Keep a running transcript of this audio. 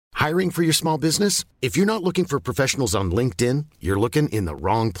Hiring for your small business? If you're not looking for professionals on LinkedIn, you're looking in the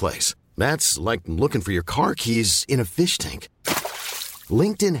wrong place. That's like looking for your car keys in a fish tank.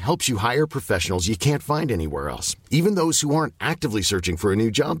 LinkedIn helps you hire professionals you can't find anywhere else, even those who aren't actively searching for a new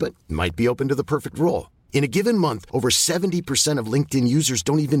job but might be open to the perfect role. In a given month, over 70% of LinkedIn users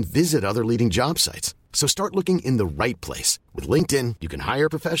don't even visit other leading job sites. So start looking in the right place. With LinkedIn, you can hire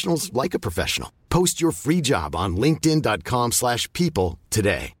professionals like a professional. Post your free job on linkedin.com/people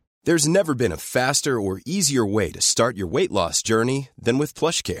today. There's never been a faster or easier way to start your weight loss journey than with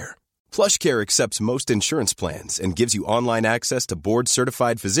PlushCare. PlushCare accepts most insurance plans and gives you online access to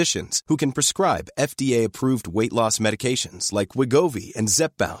board-certified physicians who can prescribe FDA-approved weight loss medications like Wegovy and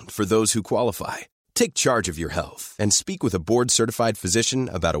Zepbound for those who qualify. Take charge of your health and speak with a board-certified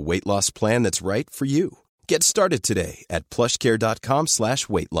physician about a weight loss plan that's right for you. Get started today at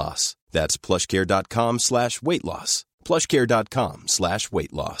plushcare.com/weight loss. That's plushcare.com/weight loss.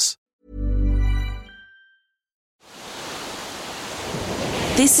 plushcare.com/weight loss.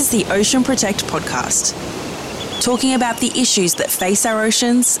 This is the Ocean Protect podcast, talking about the issues that face our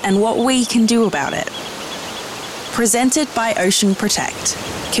oceans and what we can do about it. Presented by Ocean Protect,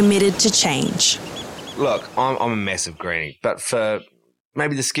 committed to change. Look, I'm a massive greenie, but for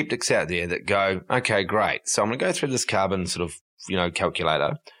maybe the skeptics out there that go, okay, great, so I'm going to go through this carbon sort of,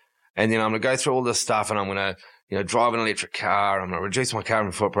 calculator, and then I'm going to go through all this stuff and I'm going to, drive an electric car, I'm going to reduce my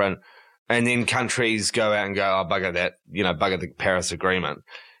carbon footprint, and then countries go out and go, oh, bugger that, bugger the Paris Agreement.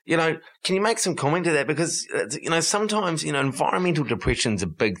 Can you make some comment to that? Because, sometimes, environmental depression's a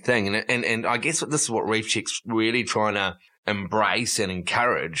big thing. And I guess this is what Reef Check's really trying to embrace and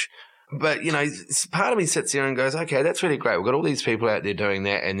encourage. But, part of me sits there and goes, okay, that's really great. We've got all these people out there doing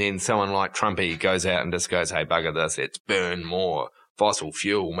that. And then someone like Trumpy goes out and just goes, hey, bugger this, let's burn more fossil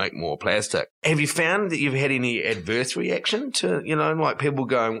fuel, make more plastic. Have you found that you've had any adverse reaction to, like people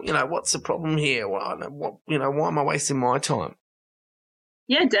going, what's the problem here? Why am I wasting my time?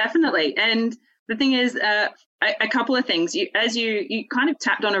 Yeah, definitely. And the thing is, a couple of things, you kind of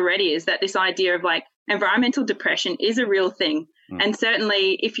tapped on already, is that this idea of like environmental depression is a real thing. And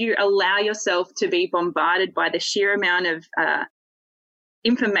certainly if you allow yourself to be bombarded by the sheer amount of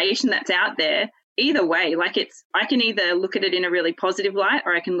information that's out there, either way, I can either look at it in a really positive light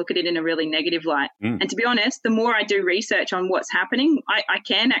or I can look at it in a really negative light. And to be honest, the more I do research on what's happening, I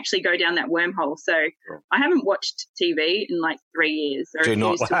can actually go down that wormhole. So I haven't watched TV in like 3 years. Do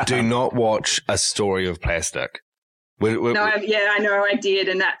not watch A Story of Plastic. I know I did.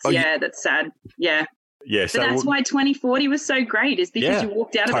 And that's sad. Yeah. Yeah, so that's why 2040 was so great, is because you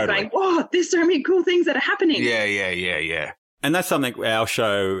walked out of it going, oh, there's so many cool things that are happening. Yeah. And that's something our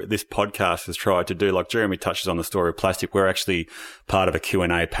show, this podcast, has tried to do. Like Jeremy touches on the story of plastic. We're actually part of a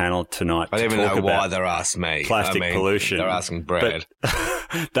Q&A panel tonight. I don't even know why they're asking me. Plastic pollution. They're asking Brad.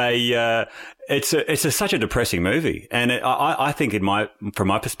 It's such a depressing movie. And I think from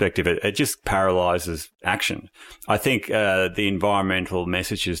my perspective, it just paralyzes action. I think the environmental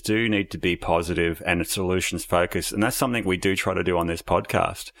messages do need to be positive and solutions focused. And that's something we do try to do on this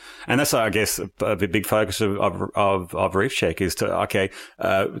podcast. And that's, I guess, a big focus of Reef Check is to,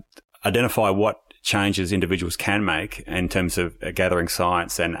 identify what changes individuals can make in terms of gathering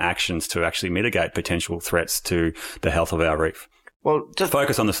science and actions to actually mitigate potential threats to the health of our reef. Well, just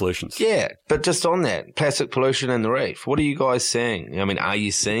focus on the solutions. Yeah, but just on that, plastic pollution in the reef, what are you guys seeing? I mean, are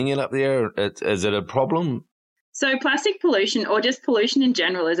you seeing it up there? Is it a problem? So plastic pollution, or just pollution in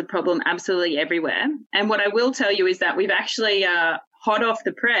general, is a problem absolutely everywhere. And what I will tell you is that we've actually, hot off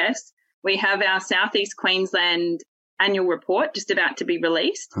the press, we have our Southeast Queensland annual report just about to be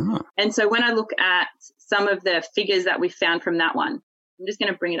released. And so when I look at some of the figures that we found from that one, I'm just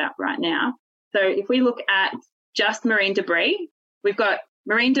going to bring it up right now. So if we look at just marine debris, we've got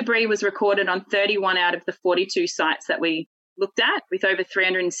marine debris was recorded on 31 out of the 42 sites that we looked at, with over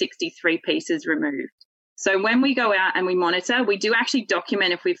 363 pieces removed. So when we go out and we monitor, we do actually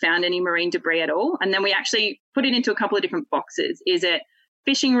document if we found any marine debris at all. And then we actually put it into a couple of different boxes. Is it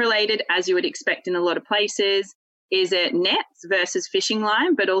fishing related, as you would expect in a lot of places? Is it nets versus fishing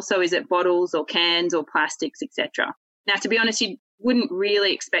line? But also, is it bottles or cans or plastics, etc.? Now, to be honest, you wouldn't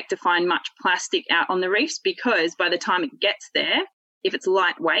really expect to find much plastic out on the reefs, because by the time it gets there, if it's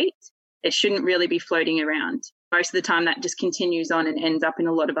lightweight, it shouldn't really be floating around. Most of the time that just continues on and ends up in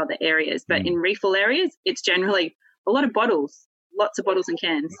a lot of other areas. But in reefal areas, it's generally a lot of bottles, lots of bottles and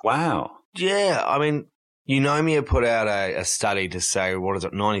cans. Wow. Yeah, I mean, Eunomia put out a study to say,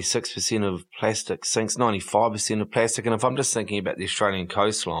 96% of plastic sinks, 95% of plastic. And if I'm just thinking about the Australian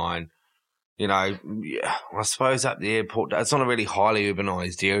coastline, I suppose up the airport, it's not a really highly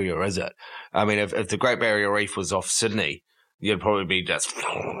urbanised area, is it? I mean, if the Great Barrier Reef was off Sydney, you'd probably be just,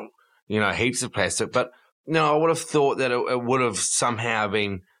 heaps of plastic. But no, I would have thought that it would have somehow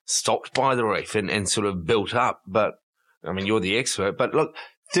been stopped by the reef and sort of built up. But, I mean, you're the expert. But look,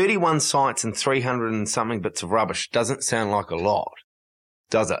 31 sites and 300 and something bits of rubbish doesn't sound like a lot,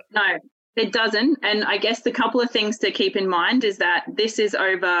 does it? No, it doesn't. And I guess the couple of things to keep in mind is that this is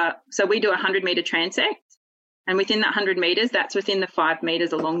over, so we do a 100-metre transect, and within that 100 metres, that's within the 5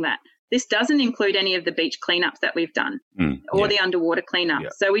 metres along that. This doesn't include any of the beach cleanups that we've done or the underwater cleanups. Yeah.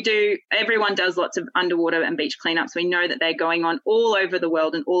 So everyone does lots of underwater and beach cleanups. We know that they're going on all over the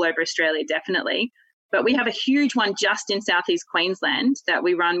world and all over Australia, definitely. But we have a huge one just in southeast Queensland that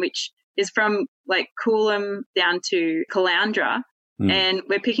we run, which is from like Coolum down to Caloundra, and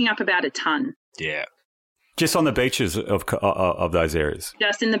we're picking up about a ton. Yeah. Just on the beaches of those areas?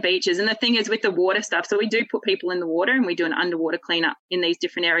 Just in the beaches. And the thing is with the water stuff, so we do put people in the water and we do an underwater cleanup in these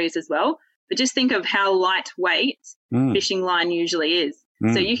different areas as well. But just think of how lightweight fishing line usually is.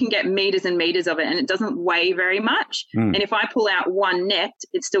 So you can get meters and meters of it and it doesn't weigh very much. And if I pull out one net,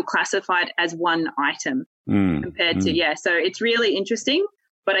 it's still classified as one item compared to, so it's really interesting.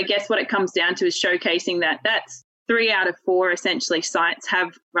 But I guess what it comes down to is showcasing that's 3 out of 4 essentially sites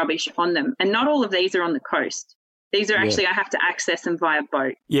have rubbish on them. And not all of these are on the coast. These are actually, I have to access them via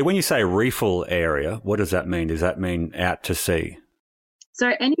boat. Yeah, when you say reefal area, what does that mean? Does that mean out to sea?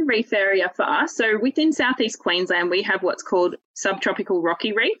 So any reef area for us, so within southeast Queensland, we have what's called subtropical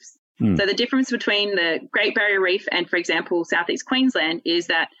rocky reefs. So the difference between the Great Barrier Reef and, for example, southeast Queensland is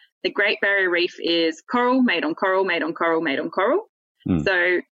that the Great Barrier Reef is coral made on coral, made on coral, made on coral.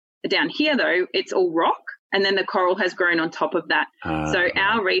 So down here, though, it's all rock. And then the coral has grown on top of that. So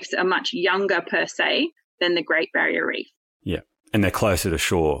our reefs are much younger per se than the Great Barrier Reef. Yeah. And they're closer to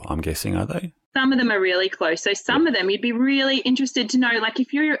shore, I'm guessing, are they? Some of them are really close. So some of them you'd be really interested to know, like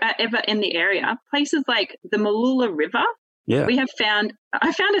if you're ever in the area, places like the Mooloolah River, I found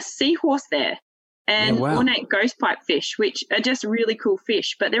a seahorse there and ornate ghost pipe fish, which are just really cool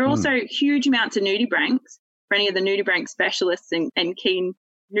fish. But there are also huge amounts of nudibranchs for any of the nudibranch specialists and keen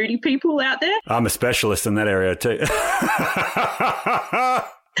nudie people out there. I'm a specialist in that area too.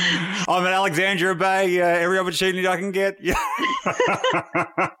 I'm in Alexandria Bay, every opportunity I can get.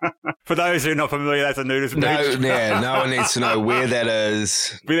 For those who are not familiar, that's a nudist beach. No one needs to know where that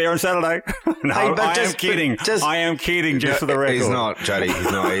is. Be there on Saturday. No, I am kidding. I am kidding, just for the record. He's not, Jody.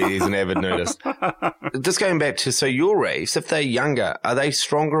 He's not. He's an avid nudist. Just going back to, so your reefs, if they're younger, are they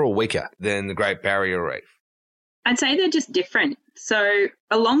stronger or weaker than the Great Barrier Reef? I'd say they're just different. So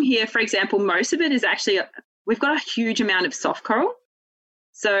along here, for example, most of it is actually, we've got a huge amount of soft coral.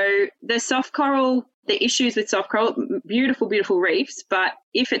 So the soft coral, the issues with soft coral, beautiful, beautiful reefs, but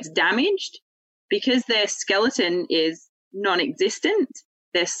if it's damaged, because their skeleton is non-existent,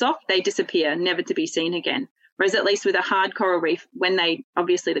 they're soft, they disappear, never to be seen again. Whereas at least with a hard coral reef, when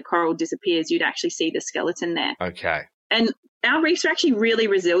obviously the coral disappears, you'd actually see the skeleton there. Okay. And our reefs are actually really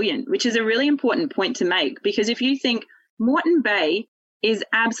resilient, which is a really important point to make, because if you think Moreton Bay is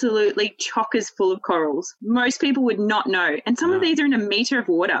absolutely chockers full of corals, most people would not know. And some of these are in a metre of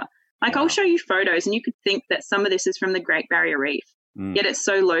water. Like I'll show you photos and you could think that some of this is from the Great Barrier Reef, yet it's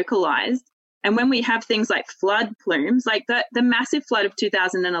so localised. And when we have things like flood plumes, like the massive flood of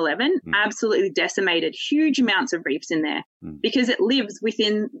 2011 absolutely decimated huge amounts of reefs in there because it lives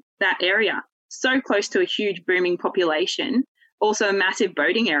within that area, so close to a huge booming population, also a massive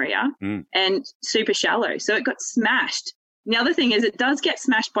boating area and super shallow. So it got smashed. And the other thing is it does get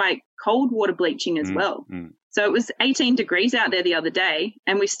smashed by cold water bleaching as well. So it was 18 degrees out there the other day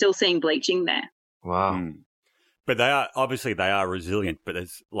and we're still seeing bleaching there. Wow. But they are resilient, but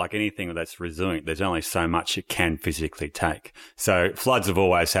it's like anything that's resilient, there's only so much it can physically take. So floods have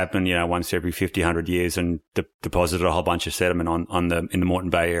always happened, once every 50, 100 years and deposited a whole bunch of sediment in the Moreton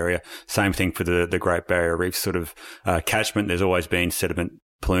Bay area. Same thing for the Great Barrier Reef sort of catchment. There's always been sediment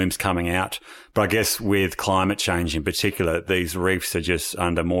plumes coming out. But I guess with climate change in particular, these reefs are just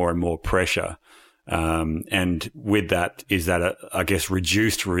under more and more pressure. And with that is that, I guess,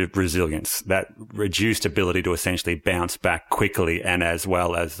 reduced resilience, that reduced ability to essentially bounce back quickly and as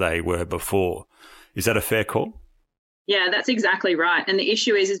well as they were before. Is that a fair call? Yeah, that's exactly right. And the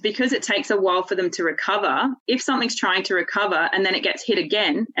issue is because it takes a while for them to recover. If something's trying to recover and then it gets hit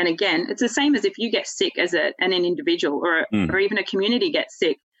again and again, it's the same as if you get sick as an individual or even a community gets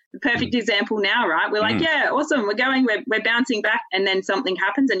sick. The perfect example now, right? We're like, yeah, awesome. We're bouncing back and then something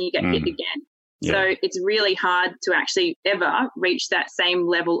happens and you get hit again. Yeah. So it's really hard to actually ever reach that same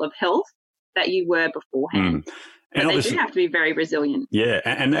level of health that you were beforehand. But they do have to be very resilient. Yeah.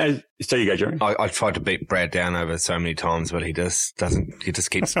 And as So you go, Jeremy. I tried to beat Brad down over so many times, but he just doesn't. He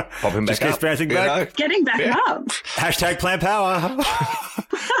just keeps popping back Just keeps up. bouncing back. Getting back up. Hashtag plant power.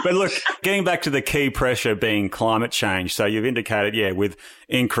 But look, getting back to the key pressure being climate change. So you've indicated, with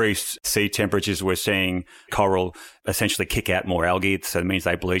increased sea temperatures, we're seeing coral essentially kick out more algae. So it means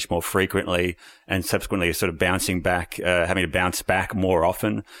they bleach more frequently and subsequently are sort of bouncing back, having to bounce back more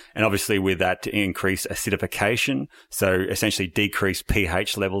often. And obviously with that increased acidification. So essentially decreased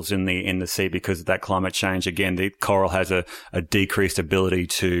pH levels in the sea because of that climate change. Again, the coral has a decreased ability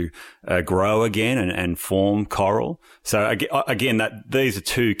to grow again and form coral. So again, these are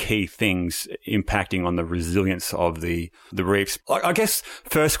two key things impacting on the resilience of the reefs. I guess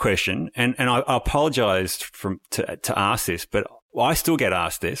first question, and I apologize to ask this, but I still get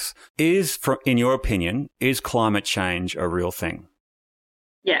asked this, in your opinion, is climate change a real thing?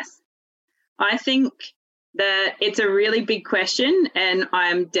 Yes. I think that it's a really big question, and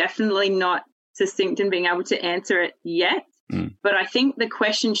I'm definitely not succinct in being able to answer it yet. But I think the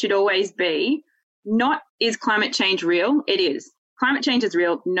question should always be not, is climate change real? It is. Climate change is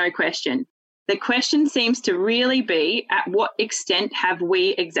real, no question. The question seems to really be, at what extent have we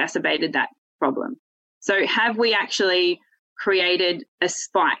exacerbated that problem? So have we actually created a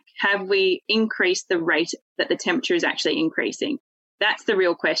spike? Have we increased the rate that the temperature is actually increasing? That's the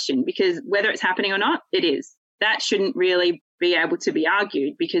real question, because whether it's happening or not, it is. That shouldn't really be able to be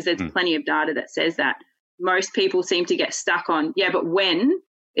argued because there's plenty of data that says that. Most people seem to get stuck on, but when?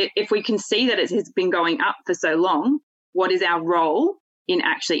 If we can see that it has been going up for so long, what is our role in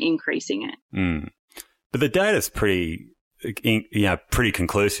actually increasing it? But the data's pretty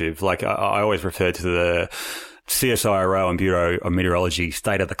conclusive. Like I always refer to the CSIRO and Bureau of Meteorology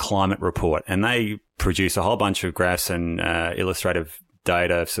State of the Climate report, and they produce a whole bunch of graphs and illustrative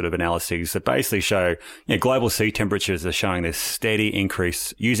data sort of analyses that basically show global sea temperatures are showing this steady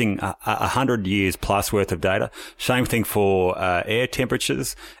increase using 100 years plus worth of data. Same thing for air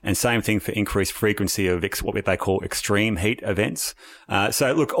temperatures, and same thing for increased frequency of what they call extreme heat events.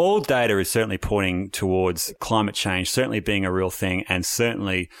 So look, all data is certainly pointing towards climate change certainly being a real thing, and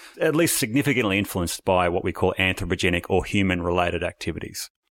certainly at least significantly influenced by what we call anthropogenic or human related activities.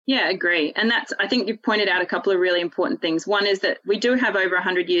 Yeah, I agree. And I think you've pointed out a couple of really important things. One is that we do have over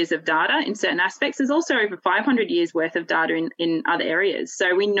 100 years of data in certain aspects. There's also over 500 years worth of data in other areas.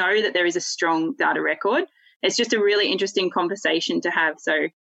 So we know that there is a strong data record. It's just a really interesting conversation to have. So,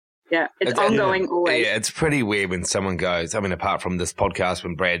 it's ongoing always. Yeah, it's pretty weird when someone goes, apart from this podcast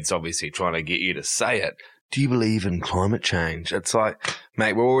when Brad's obviously trying to get you to say it, do you believe in climate change? It's like,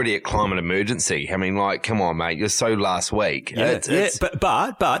 mate, we're already at climate emergency. Come on, mate, you're so last week.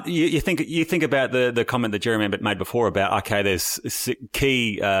 But you think about the comment that Jeremy made before about, there's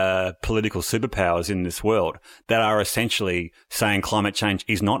key political superpowers in this world that are essentially saying climate change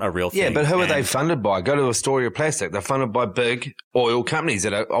is not a real thing. Yeah, but who are they funded by? Go to Astoria Plastic. They're funded by big oil companies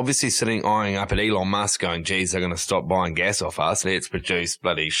that are obviously sitting eyeing up at Elon Musk going, geez, they're going to stop buying gas off us. Let's produce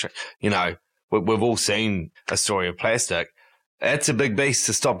bloody, We've all seen Astoria Plastic. It's a big beast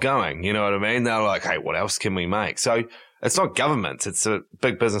to stop going. You know what I mean? They're like, hey, what else can we make? So it's not governments. It's a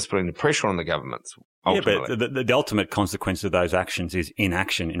big business putting the pressure on the governments. Ultimately. Yeah, but the ultimate consequence of those actions is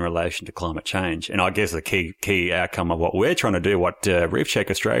inaction in relation to climate change. And I guess the key outcome of what we're trying to do, what Reef Check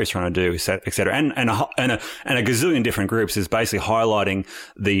Australia is trying to do, et cetera, and a gazillion different groups is basically highlighting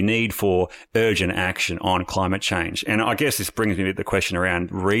the need for urgent action on climate change. And I guess this brings me to the question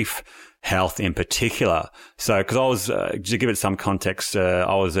around reef health in particular. So, because I was, to give it some context,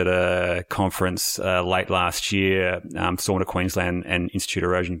 I was at a conference late last year, SORNA Queensland and Institute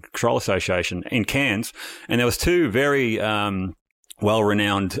of Erosion Control Association in Cairns, and there was two very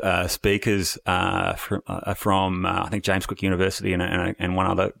well-renowned speakers from I think James Cook University and one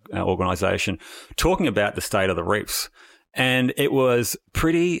other organisation talking about the state of the reefs. And it was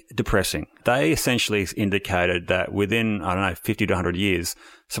pretty depressing. They essentially indicated that within, 50 to 100 years,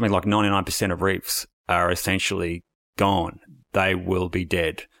 something like 99% of reefs are essentially gone. They will be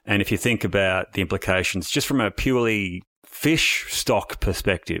dead. And if you think about the implications just from a purely fish stock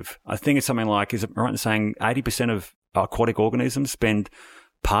perspective, I think it's something like, is it right in saying 80% of aquatic organisms spend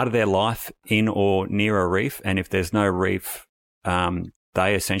part of their life in or near a reef? And if there's no reef,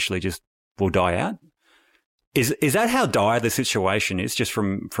 they essentially just will die out? Is that how dire the situation is, just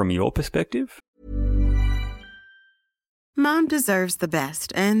from your perspective? Mom deserves the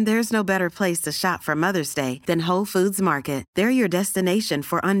best, and there's no better place to shop for Mother's Day than Whole Foods Market. They're your destination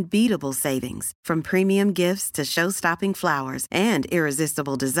for unbeatable savings, from premium gifts to show-stopping flowers and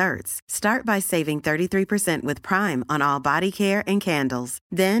irresistible desserts. Start by saving 33% with Prime on all body care and candles.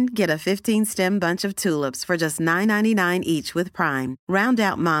 Then get a 15-stem bunch of tulips for just $9.99 each with Prime. Round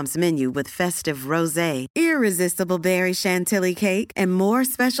out Mom's menu with festive rosé, irresistible berry chantilly cake, and more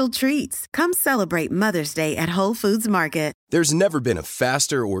special treats. Come celebrate Mother's Day at Whole Foods Market. There's never been a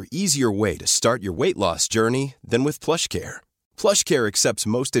faster or easier way to start your weight loss journey than with PlushCare. PlushCare accepts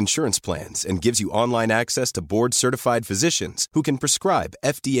most insurance plans and gives you online access to board-certified physicians who can prescribe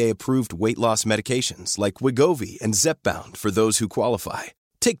FDA-approved weight loss medications like Wegovy and Zepbound for those who qualify.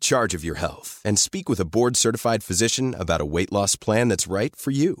 Take charge of your health and speak with a board-certified physician about a weight loss plan that's right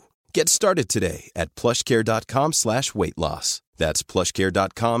for you. Get started today at plushcare.com/weight loss. That's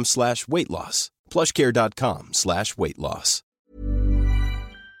plushcare.com/weight loss. plushcare.com/weight loss.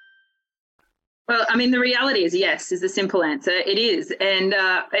 Well, I mean, the reality is yes, is the simple answer. It is. And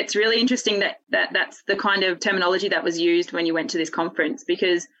it's really interesting that that's the kind of terminology that was used when you went to this conference,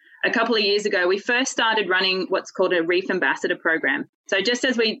 because a couple of years ago, we first started running what's called a Reef Ambassador program. So just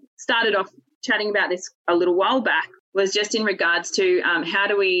as we started off chatting about this a little while back, was just in regards to how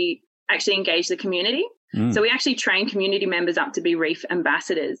do we actually engage the community. So we actually train community members up to be reef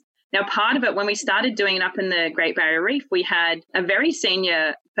ambassadors. Now, part of it, when we started doing it up in the Great Barrier Reef, we had a very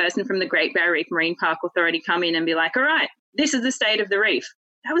senior person from the Great Barrier Reef Marine Park Authority come in and be like, all right, this is the state of the reef.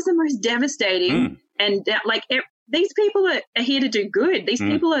 That was the most devastating. And these people are here to do good. These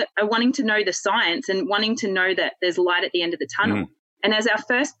people are wanting to know the science and wanting to know that there's light at the end of the tunnel. And as our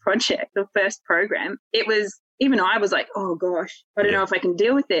first project, the first program, it was, even I was like, oh gosh, I don't know if I can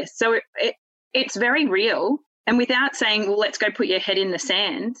deal with this. So it's very real. And without saying, well, let's go put your head in the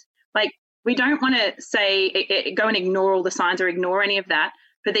sand, like, we don't want to say, go and ignore all the signs or ignore any of that.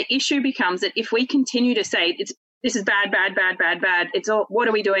 But the issue becomes that if we continue to say, this is bad, it's all, what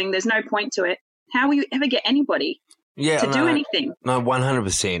are we doing? There's no point to it. How will you ever get anybody to do anything? No,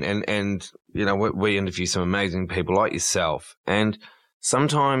 100%. And you know, we interview some amazing people like yourself. And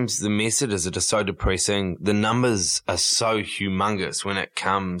sometimes the messages are just so depressing. The numbers are so humongous when it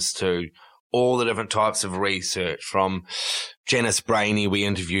comes to all the different types of research, from Janice Brainey, we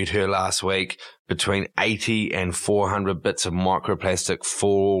interviewed her last week, between 80 and 400 bits of microplastic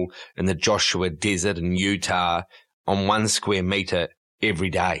fall in the Joshua Desert in Utah on 1 square meter every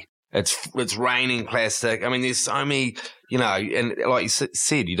day. It's raining plastic. I mean, there's so many, you know, and like you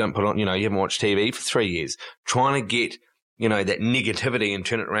said, you don't put on, you know, you haven't watched TV for 3 years. Trying to get, you know, that negativity and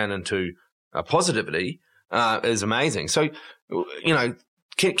turn it around into positivity is amazing. So, you know,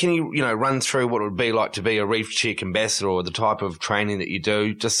 Can you, you know, run through what it would be like to be a Reef Check ambassador, or the type of training that you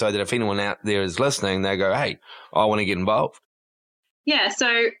do, just so that if anyone out there is listening, they go, hey, I want to get involved? Yeah,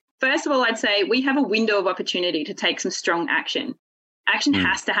 so first of all, I'd say we have a window of opportunity to take some strong action. Action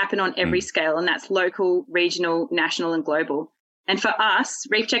has to happen on every scale, and that's local, regional, national, and global. And for us,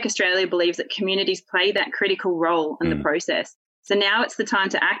 Reef Check Australia believes that communities play that critical role in the process. So now it's the time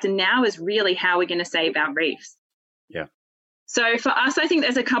to act, and now is really how we're going to save our reefs. Yeah. So for us, I think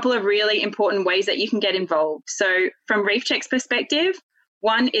there's a couple of really important ways that you can get involved. So from Reef Check's perspective,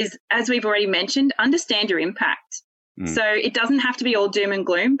 one is, as we've already mentioned, understand your impact. So it doesn't have to be all doom and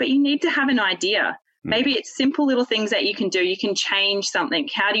gloom, but you need to have an idea. Maybe it's simple little things that you can do. You can change something.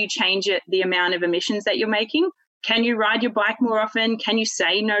 How do you change it, the amount of emissions that you're making? Can you ride your bike more often? Can you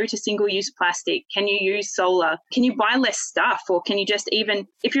say no to single-use plastic? Can you use solar? Can you buy less stuff? Or can you just even,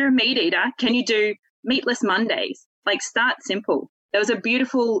 if you're a meat eater, can you do meatless Mondays? Like, start simple. There was a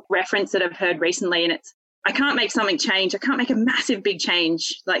beautiful reference that I've heard recently, and it's, I can't make something change. I can't make a massive big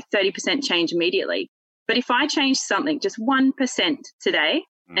change, like 30% change immediately. But if I change something, just 1% today,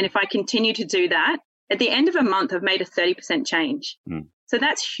 and if I continue to do that, at the end of a month, I've made a 30% change. So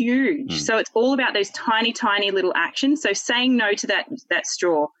that's huge. So it's all about those tiny, tiny little actions. So saying no to that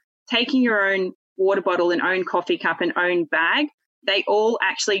straw, taking your own water bottle and own coffee cup and own bag, they all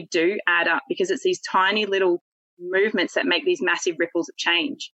actually do add up, because it's these tiny little movements that make these massive ripples of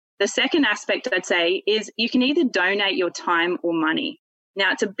change. The second aspect, I'd say, is you can either donate your time or money.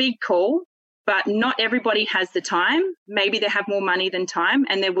 Now, it's a big call, but not everybody has the time. Maybe they have more money than time,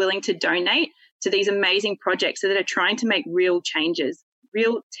 and they're willing to donate to these amazing projects that are trying to make real changes,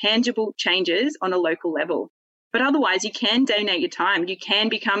 real tangible changes on a local level. But otherwise, you can donate your time. You can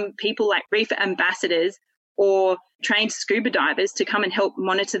become people like reef ambassadors or trained scuba divers to come and help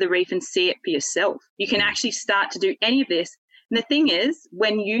monitor the reef and see it for yourself. You can actually start to do any of this. And the thing is,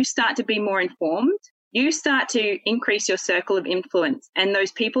 when you start to be more informed, you start to increase your circle of influence. And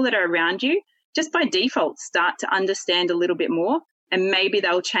those people that are around you, just by default start to understand a little bit more, and maybe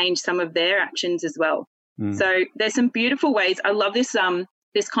they'll change some of their actions as well. So there's some beautiful ways. I love this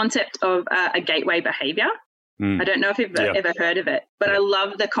this concept of a gateway behavior. I don't know if you've ever heard of it, but I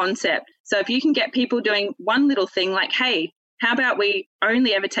love the concept. So if you can get people doing one little thing like, hey, how about we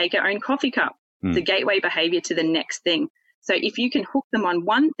only ever take our own coffee cup? It's a gateway behavior to the next thing. So if you can hook them on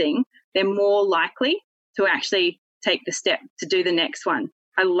one thing, they're more likely to actually take the step to do the next one.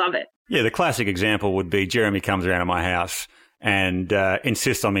 I love it. Yeah, the classic example would be Jeremy comes around to my house and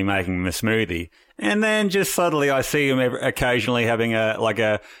insists on me making him a smoothie. And then just suddenly I see him occasionally having a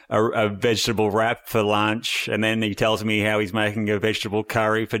vegetable wrap for lunch. And then he tells me how he's making a vegetable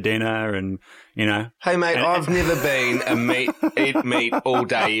curry for dinner and, you know. Hey, mate, I've never been a eat meat all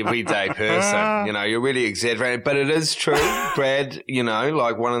day, every day person. You know, you're really exaggerating. But it is true, Brad, you know,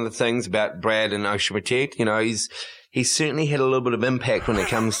 like one of the things about Brad and Ocean Protect, you know, he's certainly had a little bit of impact when it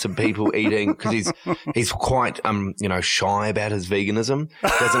comes to people eating, because he's quite, you know, shy about his veganism,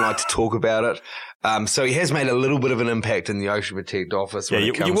 doesn't like to talk about it. So he has made a little bit of an impact in the Ocean Protect office. When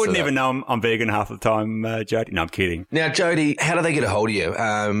it comes you wouldn't to even know I'm vegan half the time, Jody. No, I'm kidding. Now, Jody, how do they get a hold of you?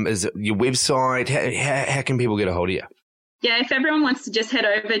 Is it your website? How can people get a hold of you? Yeah, if everyone wants to just head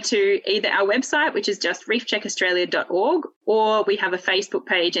over to either our website, which is just reefcheckaustralia.org, or we have a Facebook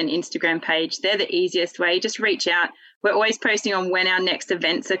page and Instagram page. They're the easiest way. Just reach out. We're always posting on when our next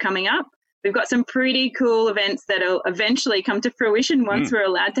events are coming up. We've got some pretty cool events that'll eventually come to fruition once we're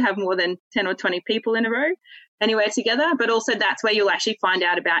allowed to have more than 10 or 20 people in a row anywhere together. But also that's where you'll actually find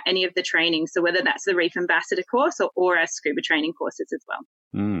out about any of the training. So whether that's the Reef Ambassador course or our scuba training courses as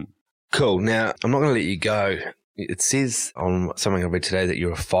well. Cool. Now, I'm not going to let you go. It says on something I read today that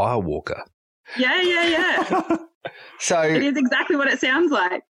you're a fire walker. Yeah. So it is exactly what it sounds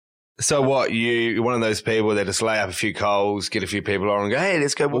like. So what, you're one of those people that just lay up a few coals, get a few people on and go, hey,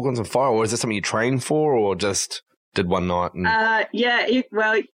 let's go walk on some fire? Or is this something you train for or just did one night? It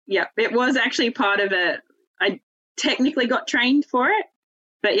was actually part of it. I technically got trained for it.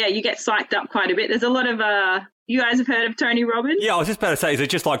 But yeah, you get psyched up quite a bit. There's a lot of, you guys have heard of Tony Robbins? Yeah, I was just about to say, is it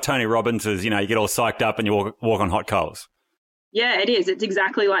just like Tony Robbins is, you know, you get all psyched up and you walk on hot coals? Yeah, it is. It's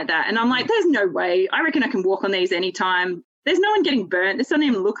exactly like that. And I'm like, there's no way. I reckon I can walk on these anytime. There's no one getting burnt. This doesn't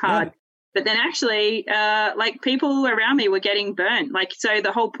even look hard. Yeah. But then actually, like people around me were getting burnt. Like, so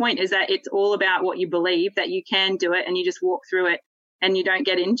the whole point is that it's all about what you believe, that you can do it and you just walk through it and you don't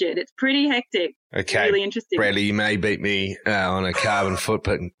get injured. It's pretty hectic. Okay. Really interesting. Bradley, you may beat me on a carbon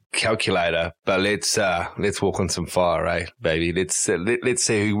footprint calculator, but let's walk on some fire, eh, baby? Let's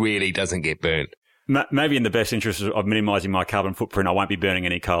see who really doesn't get burnt. Maybe in the best interest of minimising my carbon footprint, I won't be burning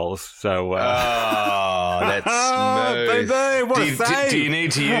any coals. So, that's smooth. Baby, what a save. Do you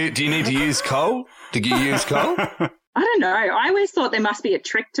need to use coal? Did you use coal? I don't know. I always thought there must be a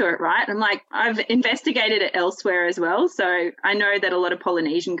trick to it, right? I'm like, I've investigated it elsewhere as well. So I know that a lot of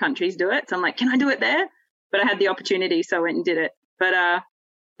Polynesian countries do it. So I'm like, can I do it there? But I had the opportunity, so I went and did it. But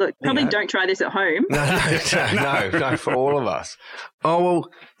look, probably don't try this at home. No, for all of us. Oh, well,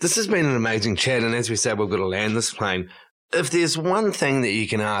 this has been an amazing chat. And as we said, we've got to land this plane. If there's one thing that you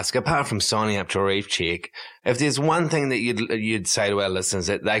can ask, apart from signing up to Reef Check, if there's one thing that you'd say to our listeners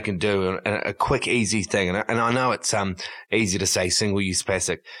that they can do, a quick, easy thing, and I know it's easy to say single-use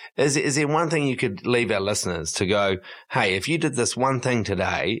plastic, is there one thing you could leave our listeners to go, hey, if you did this one thing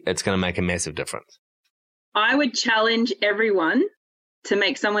today, it's going to make a massive difference? I would challenge everyone to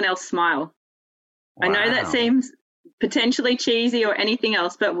make someone else smile. Wow. I know that seems potentially cheesy or anything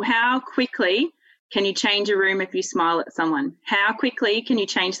else, but how quickly can you change a room if you smile at someone? How quickly can you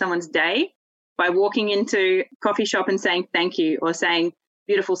change someone's day by walking into a coffee shop and saying thank you or saying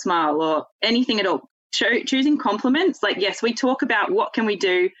beautiful smile or anything at all? Choosing compliments. Like, yes, we talk about what can we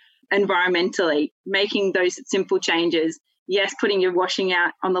do environmentally, making those simple changes. Yes, putting your washing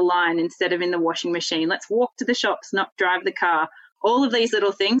out on the line instead of in the washing machine. Let's walk to the shops, not drive the car. All of these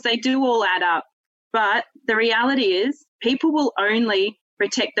little things, they do all add up. But the reality is people will only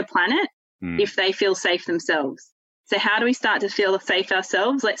protect the planet if they feel safe themselves. So how do we start to feel safe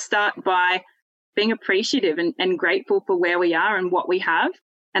ourselves? Let's start by being appreciative and grateful for where we are and what we have.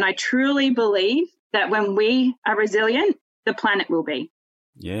 And I truly believe that when we are resilient, the planet will be.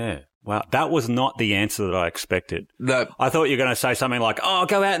 Yeah. Wow, that was not the answer that I expected. No. I thought you were going to say something like, oh,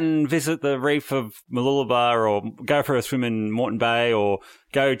 go out and visit the reef of Mooloolaba or go for a swim in Moreton Bay or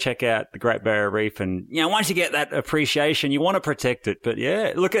go check out the Great Barrier Reef. And, you know, once you get that appreciation, you want to protect it. But,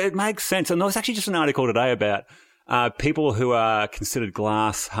 yeah, look, it makes sense. And there was actually just an article today about people who are considered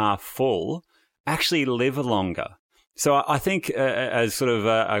glass half full actually live longer. So I think as sort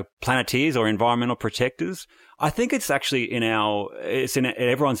of planeteers or environmental protectors, I think it's actually in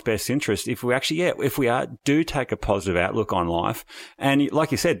everyone's best interest if we do take a positive outlook on life. And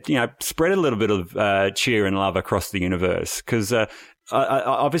like you said, spread a little bit of cheer and love across the universe, because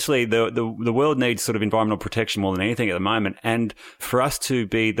obviously the world needs sort of environmental protection more than anything at the moment. And for us to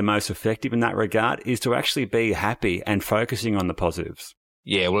be the most effective in that regard is to actually be happy and focusing on the positives.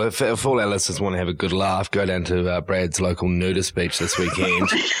 Yeah, well, if all our listeners want to have a good laugh, go down to Brad's local nudist beach this weekend.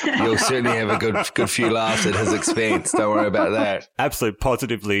 You'll certainly have a good few laughs at his expense. Don't worry about that. Absolutely,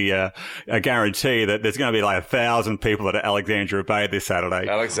 positively, a guarantee that there's going to be like 1,000 people at Alexandria Bay this Saturday.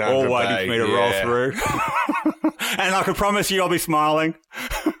 Alexandria all waiting Bay, for me to roll through. And I can promise you I'll be smiling.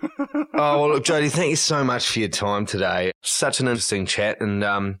 Oh, well, look, Jody, thank you so much for your time today. Such an interesting chat, and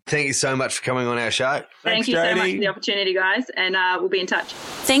thank you so much for coming on our show. Thank you so much for the opportunity, guys, and we'll be in touch.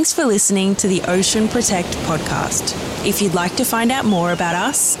 Thanks for listening to the Ocean Protect podcast. If you'd like to find out more about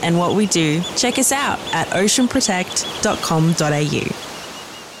us and what we do, check us out at oceanprotect.com.au.